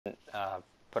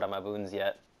put on my boons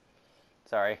yet.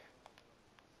 Sorry.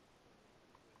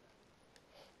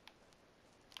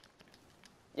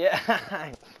 Yeah,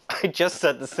 I just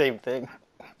said the same thing.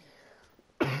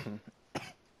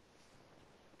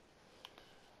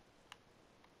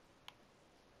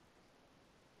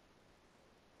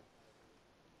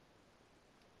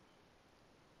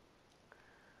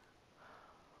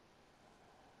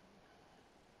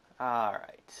 All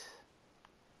right.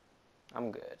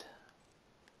 I'm good.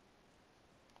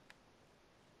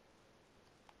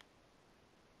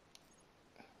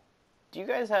 Do you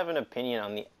guys have an opinion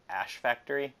on the Ash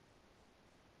Factory?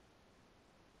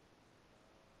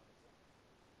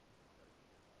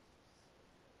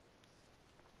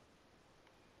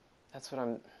 That's what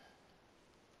I'm...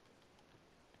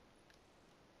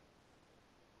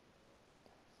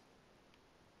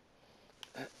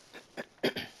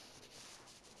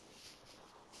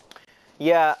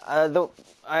 Yeah,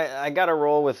 I got to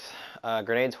roll with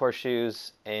grenades,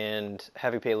 horseshoes, and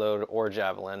heavy payload or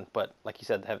javelin. But like you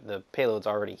said, the payload's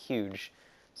already huge,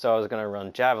 so I was gonna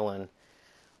run javelin.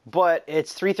 But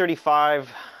it's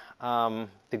 335.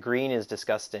 The green is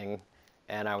disgusting,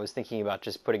 and I was thinking about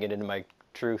just putting it into my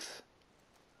truth.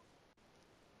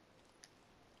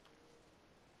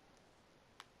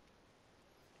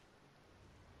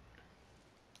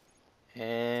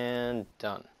 And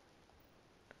done.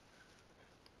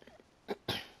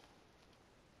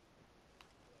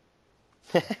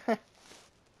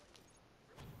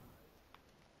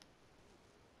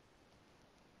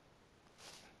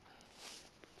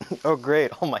 Oh,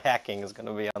 great. All my hacking is going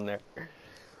to be on there.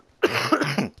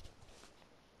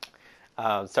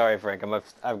 Sorry, Frank.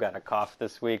 I've got a cough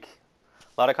this week.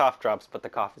 A lot of cough drops, but the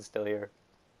cough is still here.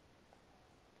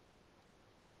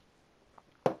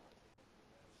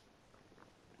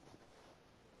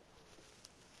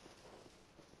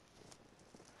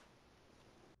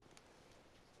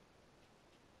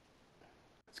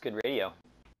 It's good radio.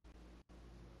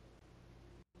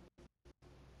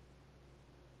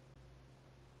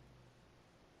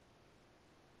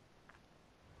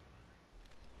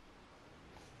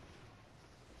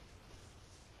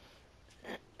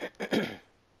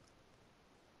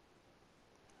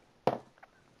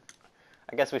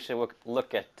 I guess we should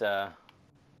look at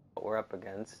what we're up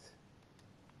against.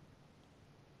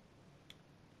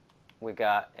 We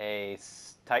got a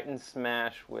Titan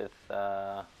Smash with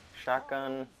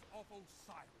shotgun.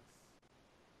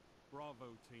 Bravo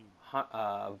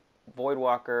team.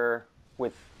 Voidwalker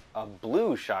with a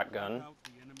blue shotgun.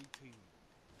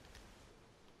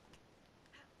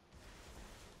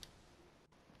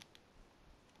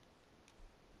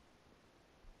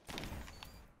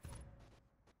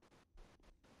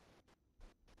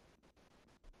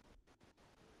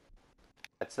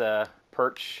 That's a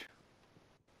perch.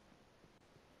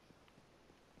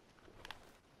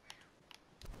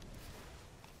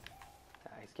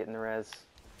 He's getting the res.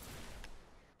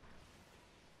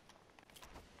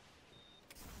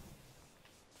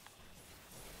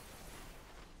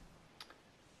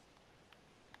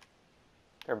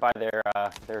 They're by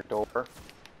their door.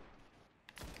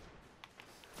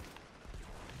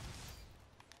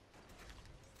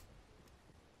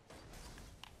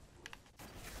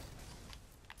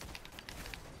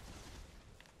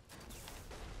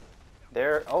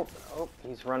 Oh,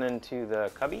 he's running to the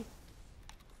cubby.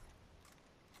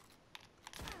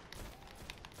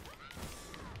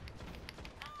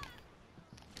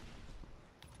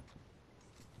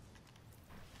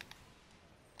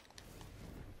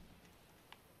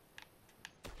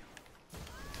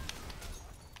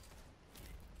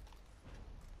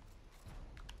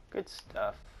 Good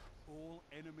stuff. All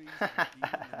enemies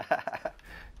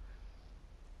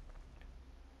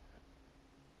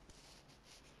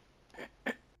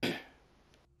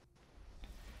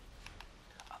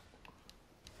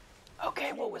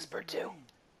Okay, we'll whisper too.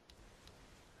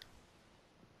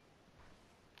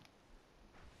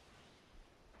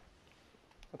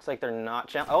 Looks like they're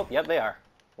not oh, yep, they are.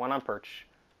 One on perch.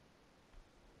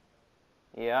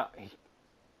 Yeah.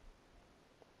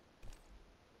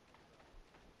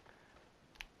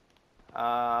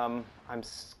 I'm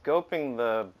scoping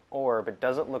the orb. It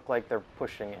doesn't look like they're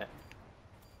pushing it.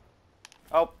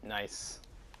 Oh, nice.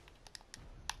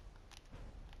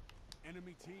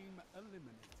 enemy team eliminated.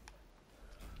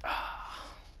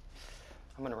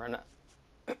 I'm gonna run out.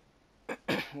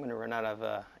 I'm gonna run out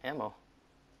of ammo.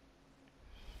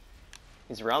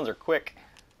 These rounds are quick.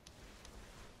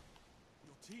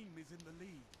 Your team is in the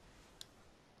lead.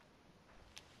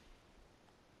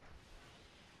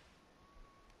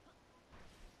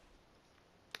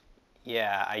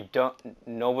 Yeah, I don't.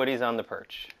 Nobody's on the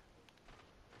perch.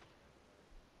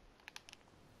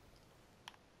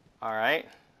 All right.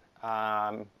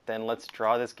 Then let's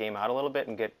draw this game out a little bit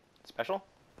and get special.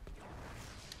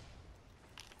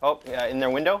 Oh, yeah, in their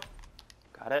window.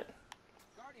 Got it.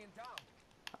 Guardian down.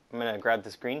 I'm gonna grab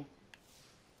this green.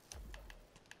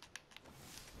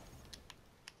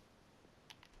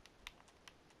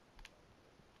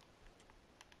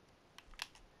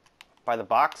 By the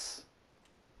box.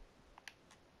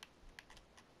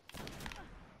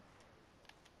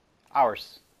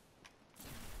 Ours.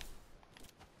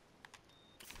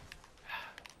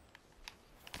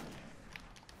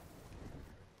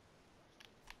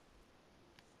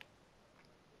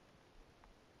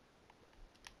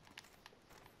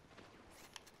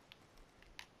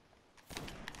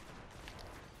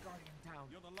 Guardian down.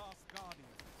 You're the last guardian.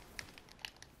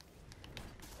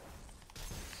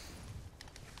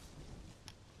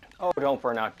 Oh, don't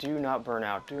burn out. Do not burn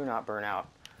out. Do not burn out.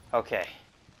 Okay.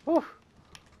 Whew.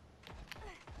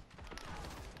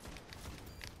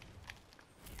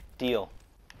 Deal.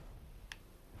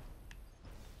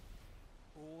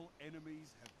 All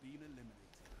enemies have been eliminated.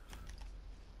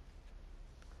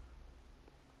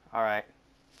 All right.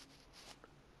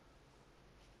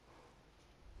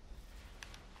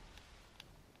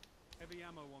 Heavy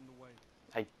ammo on the way.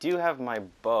 I do have my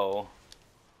bow.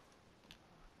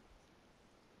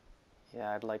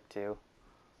 Yeah, I'd like to.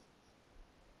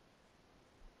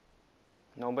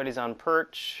 Nobody's on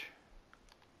perch.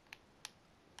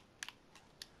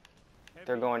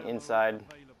 They're Heavy going ammo inside.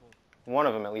 available. One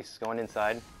of them at least is going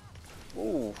inside.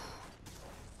 Ooh.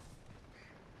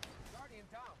 Guardian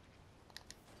down.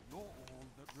 You're all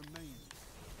that remains.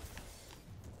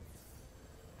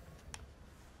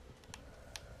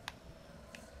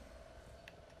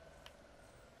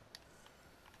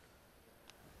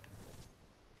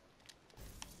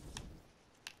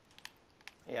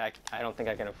 Yeah, I don't think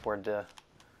I can afford to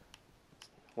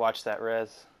watch that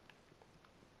res.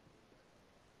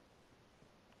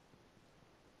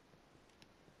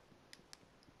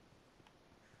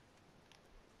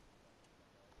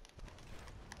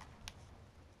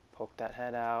 Poke that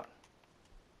head out.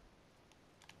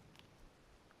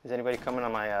 Is anybody coming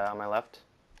on my left?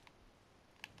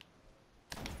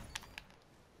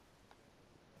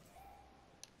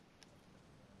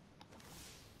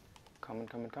 Coming,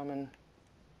 coming, coming.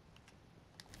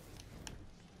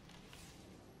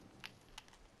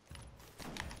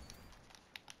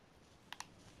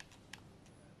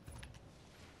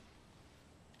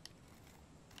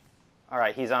 All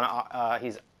right, he's on.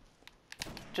 He's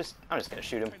just. I'm just gonna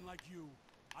shoot him. Men like you,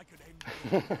 I could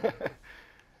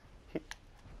end.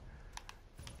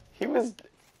 He was.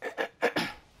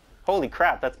 Holy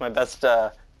crap! That's my best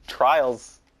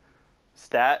trials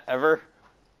stat ever.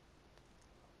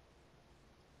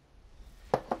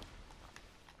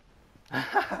 Do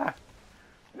not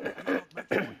match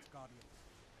points, guardian.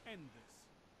 End this.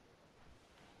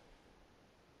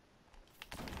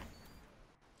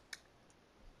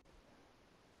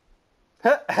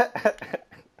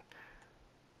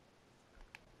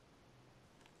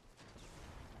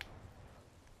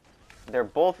 They're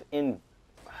both in.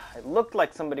 It looked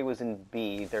like somebody was in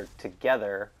B. They're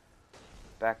together.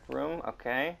 Back room.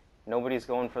 Okay. Nobody's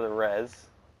going for the res.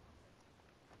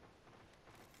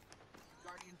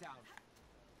 Guardian down.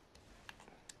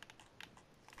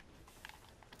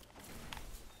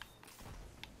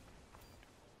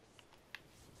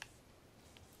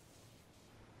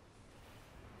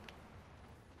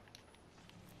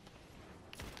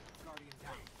 Guardian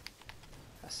down.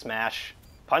 A smash.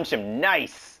 Punch him.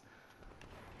 Nice.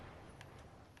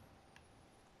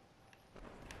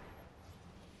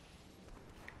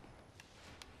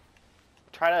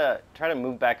 Try to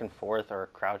move back and forth or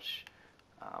crouch,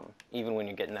 even when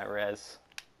you're getting that res.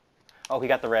 Oh, he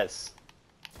got the res.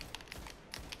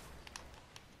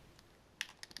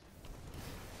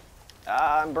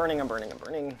 Ah, I'm burning. I'm burning. I'm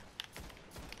burning.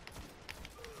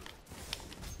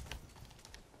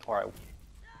 All right.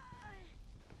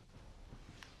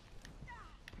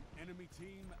 Enemy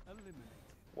team eliminated.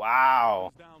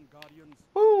 Wow. Down, guardians.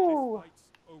 Woo. This fight's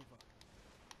over.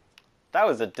 That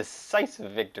was a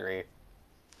decisive victory.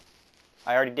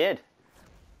 I already did.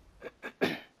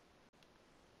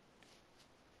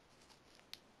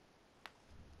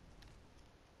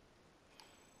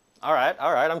 All right,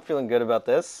 I'm feeling good about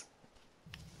this.